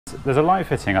There's a light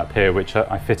fitting up here which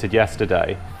I fitted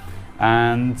yesterday,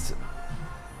 and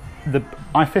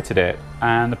I fitted it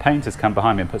and the painter's come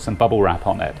behind me and put some bubble wrap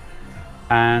on it,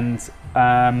 and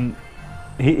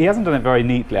he hasn't done it very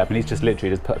neatly. I mean, he's just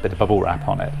literally just put a bit of bubble wrap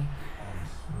on it.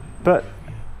 But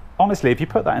honestly, if you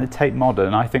put that in a Tate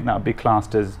Modern, I think that would be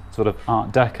classed as sort of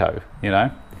Art Deco, you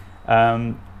know?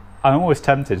 I'm always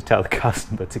tempted to tell the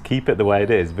customer to keep it the way it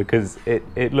is, because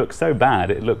it looks so bad.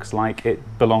 It looks like it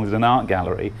belongs in an art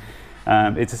gallery.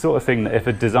 It's the sort of thing that if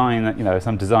a designer, you know,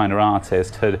 some designer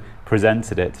artist had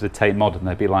presented it to the Tate Modern,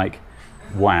 they'd be like,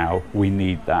 wow, we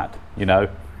need that, you know?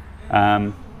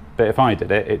 But if I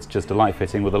did it, it's just a light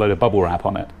fitting with a load of bubble wrap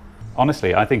on it.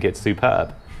 Honestly, I think it's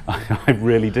superb. I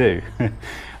really do.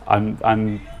 I'm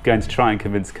going to try and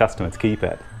convince the customer to keep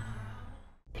it.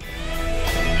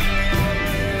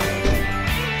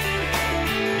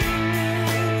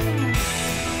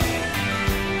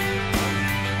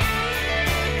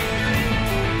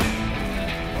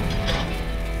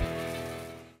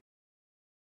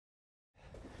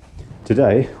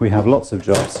 Today we have lots of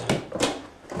jobs.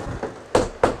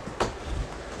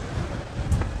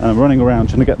 I'm running around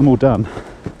trying to get them all done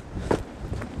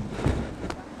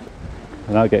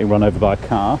without getting run over by a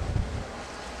car.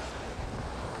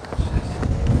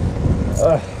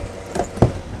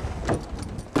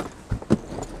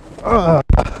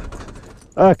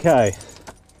 Okay.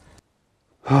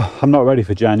 I'm not ready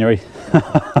for January.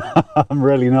 I'm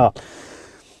really not.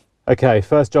 Okay,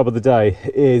 first job of the day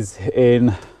is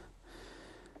in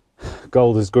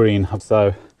Golders Green,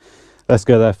 so let's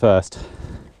go there first.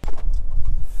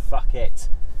 Fuck it,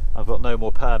 I've got no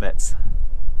more permits.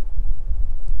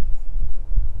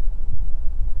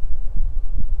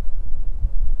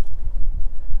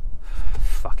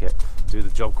 Fuck it, do the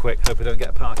job quick, hope I don't get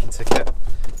a parking ticket.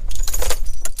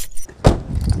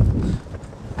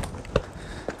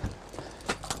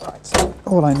 Right, so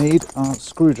all I need are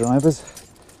screwdrivers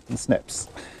and snips.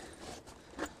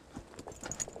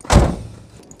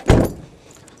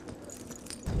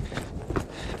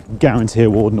 Guarantee a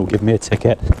warden will give me a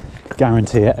ticket.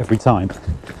 Guarantee it every time.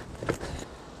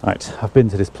 Right, I've been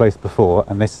to this place before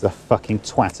and this is a fucking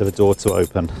twat of a door to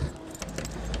open.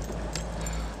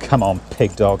 Come on,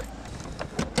 pig dog.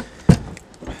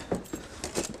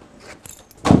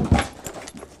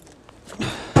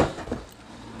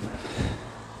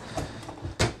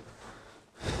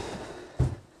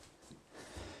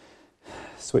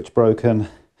 Switch broken.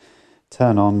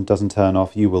 Turn on, doesn't turn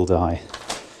off, you will die.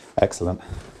 Excellent.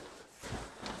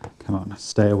 Come on,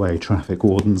 stay away, traffic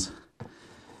wardens.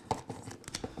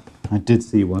 I did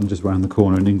see one just round the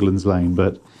corner in England's Lane,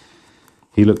 but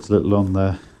he looked a little on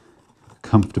the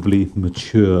comfortably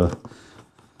mature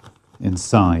in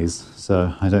size,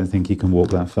 so I don't think he can walk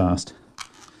that fast.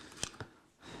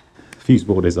 Fuse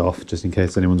board is off, just in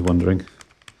case anyone's wondering.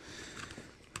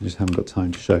 I just haven't got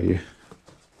time to show you.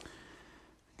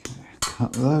 Okay,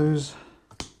 cut those.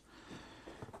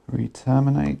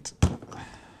 Re-terminate.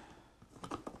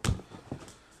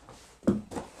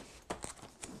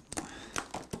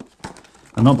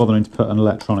 I'm not bothering to put an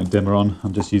electronic dimmer on,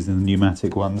 I'm just using the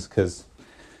pneumatic ones because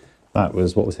that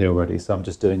was what was here already, so I'm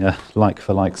just doing a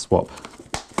like-for-like swap.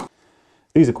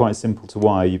 These are quite simple to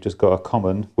wire. You've just got a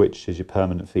common, which is your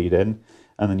permanent feed-in,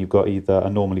 and then you've got either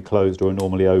a normally closed or a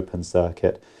normally open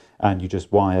circuit, and you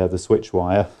just wire the switch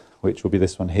wire, which will be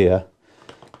this one here,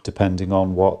 depending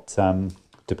on what,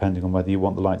 depending on whether you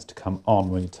want the lights to come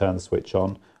on when you turn the switch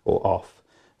on or off,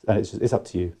 and it's up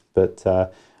to you. But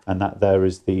and that there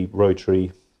is the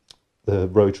rotary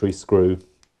screw,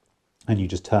 and you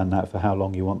just turn that for how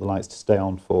long you want the lights to stay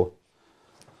on for.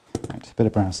 Right, a bit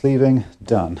of brass sleeving,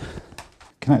 done.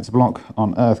 Connector block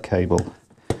on earth cable,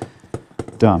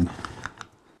 done.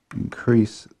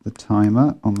 Increase the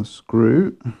timer on the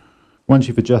screw. Once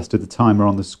you've adjusted the timer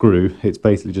on the screw, it's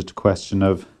basically just a question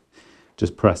of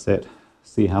just press it,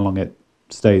 see how long it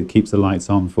keeps the lights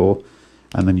on for,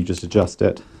 and then you just adjust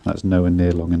it. That's nowhere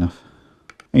near long enough.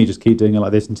 And you just keep doing it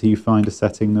like this until you find a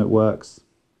setting that works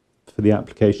for the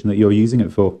application that you're using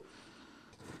it for.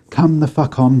 Come the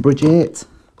fuck on, Bridget!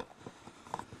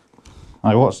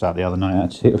 I watched that the other night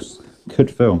actually, it was a good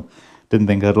film. Didn't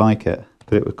think I'd like it,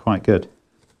 but it was quite good.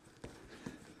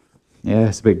 Yeah,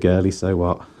 it's a bit girly, so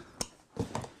what?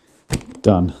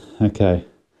 Done. Okay.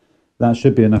 That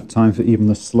should be enough time for even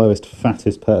the slowest,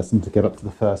 fattest person to get up to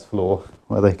the first floor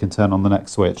where they can turn on the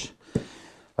next switch.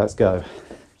 Let's go.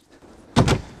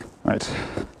 Right.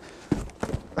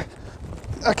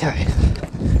 Okay.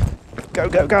 Go,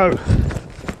 go, go.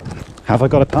 Have I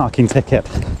got a parking ticket?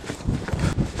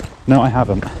 No, I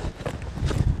haven't.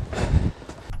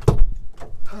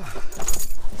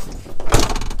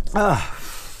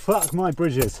 fuck my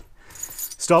bridges.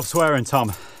 Stop swearing,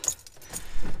 Tom.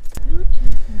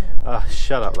 Ah,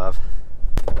 shut up, love.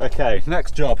 Okay,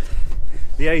 next job.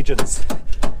 The agents.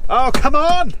 Oh, come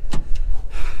on!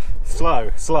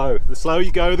 Slow, slow. The slower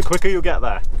you go, the quicker you'll get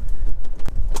there.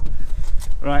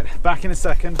 Right, back in a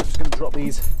second. I'm just going to drop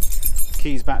these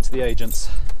keys back to the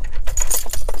agents.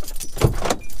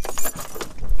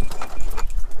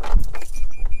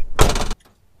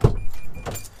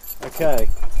 Okay.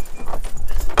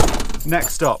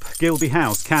 Next stop, Gilby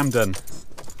House, Camden.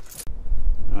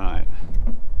 Right.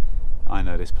 I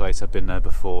know this place, I've been there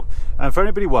before. And for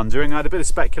anybody wondering, I had a bit of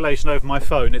speculation over my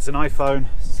phone. It's an iPhone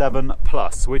 7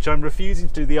 Plus, which I'm refusing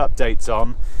to do the updates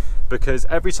on because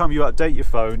every time you update your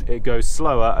phone, it goes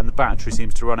slower and the battery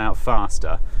seems to run out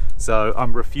faster. So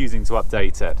I'm refusing to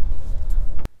update it.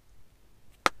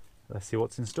 Let's see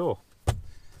what's in store.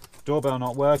 Doorbell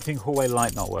not working, hallway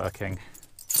light not working.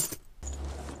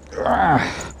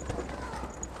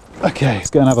 Okay, let's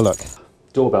go and have a look.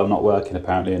 Doorbell not working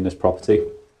apparently in this property.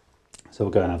 So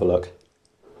we'll go and have a look.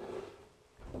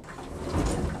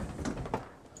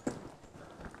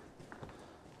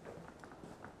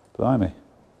 Blimey.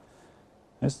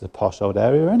 This is a posh old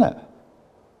area, isn't it?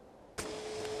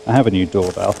 I have a new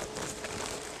doorbell,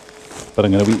 but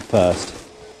I'm going to eat first.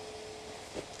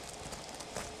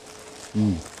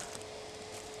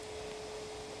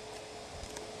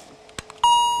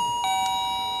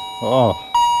 Oh,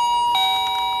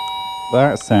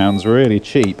 that sounds really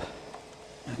cheap.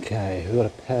 Okay, we've got to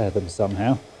pair them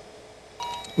somehow.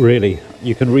 Really,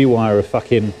 you can rewire a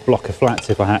fucking block of flats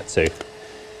if I had to.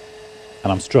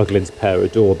 And I'm struggling to pair a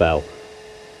doorbell.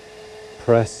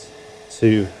 Press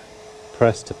to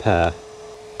pair.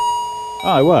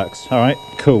 Oh, it works. All right,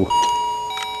 cool.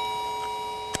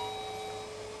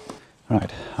 All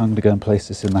right, I'm going to go and place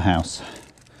this in the house.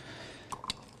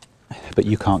 But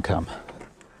you can't come.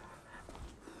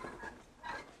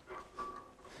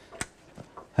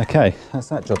 Okay, that's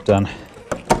that job done.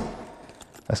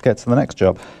 Let's get to the next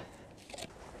job.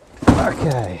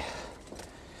 Okay.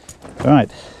 Right.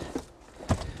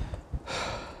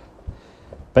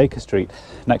 Baker Street,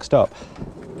 next up.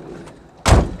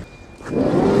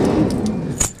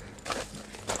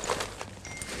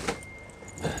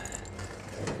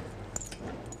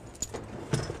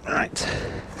 Right.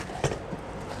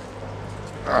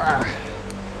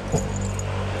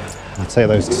 I'll take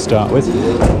those to start with.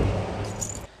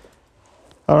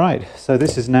 Alright, so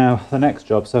this is now the next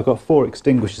job. So I've got 4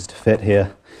 extinguishers to fit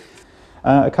here.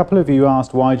 A couple of you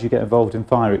asked, why did you get involved in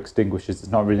fire extinguishers?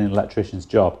 It's not really an electrician's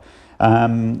job. I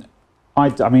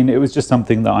mean, it was just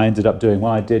something that I ended up doing.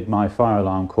 When I did my fire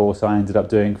alarm course, I ended up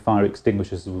doing fire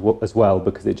extinguishers as well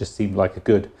because it just seemed like a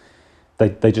good...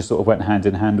 They just sort of went hand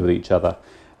in hand with each other.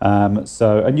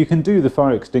 And you can do the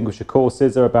fire extinguisher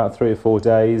courses. They're about 3 or 4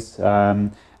 days.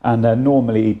 And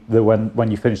normally,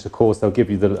 when you finish the course, they'll give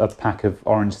you a pack of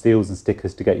orange seals and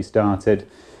stickers to get you started.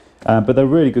 But they're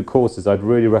really good courses. I'd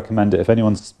really recommend it if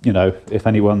anyone's,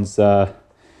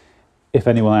 if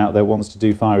anyone out there wants to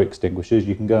do fire extinguishers,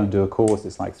 you can go and do a course.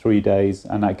 It's like 3 days,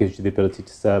 and that gives you the ability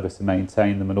to service and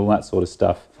maintain them and all that sort of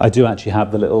stuff. I do actually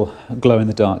have the little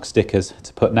glow-in-the-dark stickers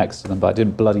to put next to them, but I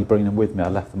didn't bloody bring them with me. I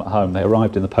left them at home. They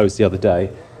arrived in the post the other day.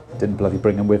 Didn't bloody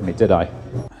bring them with me, did I?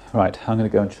 Right, I'm going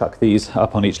to go and chuck these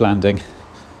up on each landing.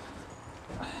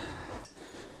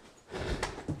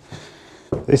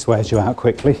 This wears you out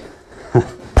quickly.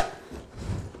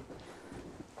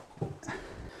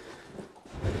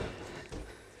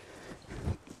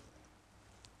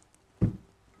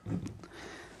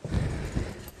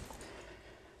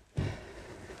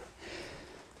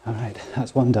 All right,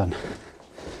 that's one done.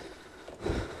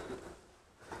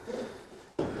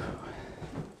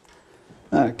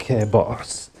 Okay,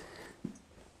 boss.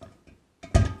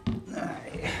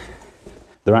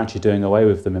 They're actually doing away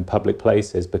with them in public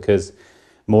places because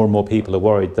more and more people are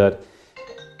worried that...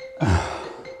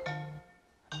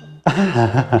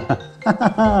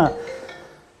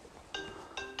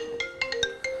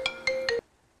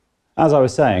 As I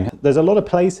was saying, there's a lot of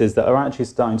places that are actually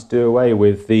starting to do away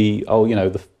with the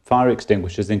fire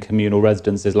extinguishers in communal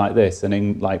residences like this and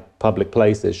in like public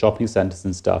places, shopping centres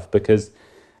and stuff, because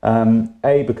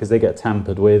because they get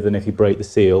tampered with, and if you break the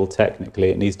seal, technically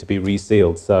it needs to be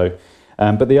resealed. So,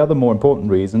 but the other more important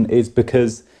reason is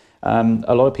because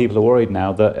a lot of people are worried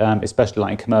now that, especially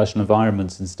like in commercial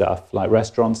environments and stuff, like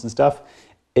restaurants and stuff,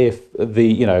 if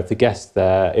the guests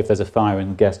there, if there's a fire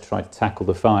and the guests try to tackle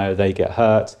the fire, they get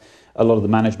hurt. A lot of the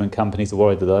management companies are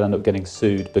worried that they'll end up getting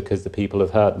sued because the people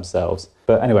have hurt themselves.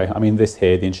 But anyway, I mean, this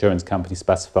here, the insurance company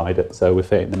specified it, so we're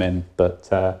fitting them in. But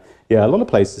yeah, a lot of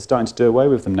places are starting to do away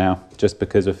with them now, just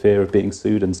because of fear of being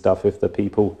sued and stuff if the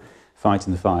people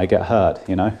fighting the fire get hurt,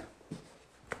 you know.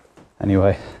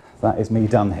 Anyway, that is me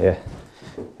done here.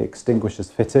 The extinguishers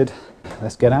fitted.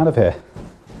 Let's get out of here.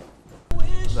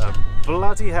 The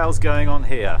bloody hell's going on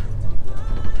here?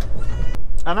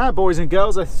 And that, boys and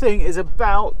girls, I think is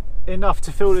about enough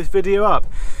to fill this video up.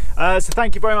 So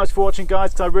thank you very much for watching,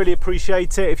 guys, because I really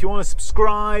appreciate it. If you want to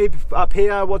subscribe up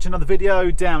here, watch another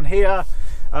video down here,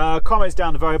 comments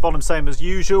down the very bottom, same as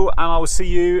usual, and I will see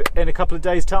you in a couple of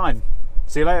days' time.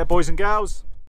 See you later, boys and girls.